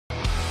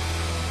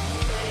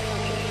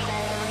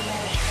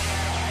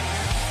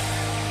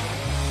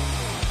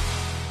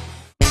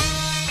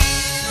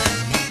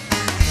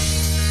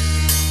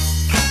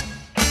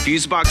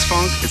Fusebox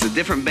Funk is a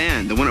different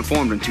band than when it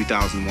formed in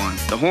 2001.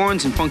 The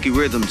horns and funky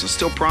rhythms are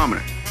still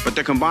prominent, but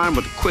they're combined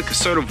with quick,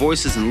 assertive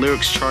voices and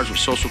lyrics charged with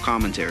social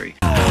commentary.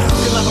 On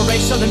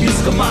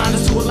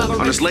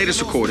its latest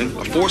recording,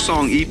 a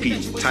 4-song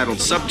EP titled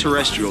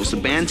Subterrestrials, the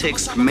band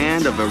takes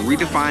command of a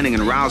redefining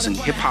and rousing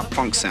hip-hop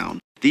funk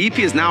sound. The EP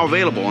is now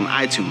available on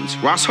iTunes.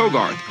 Ross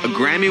Hogarth, a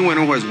Grammy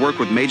winner who has worked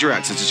with major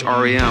acts such as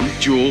R.E.M.,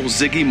 Jewel,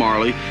 Ziggy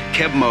Marley,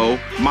 Keb Mo,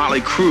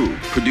 Motley Crue,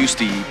 produced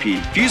the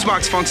EP.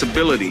 Fusebox Funk's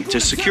ability to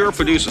secure a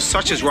producer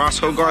such as Ross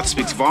Hogarth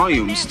speaks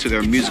volumes to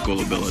their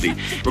musical ability.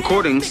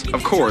 Recordings,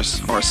 of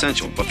course, are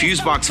essential, but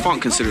Fusebox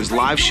Funk considers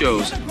live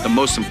shows the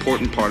most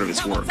important part of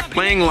its work.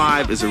 Playing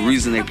live is the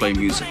reason they play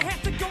music.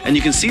 And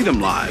you can see them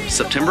live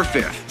September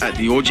 5th at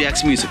the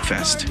YourJax Music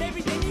Fest.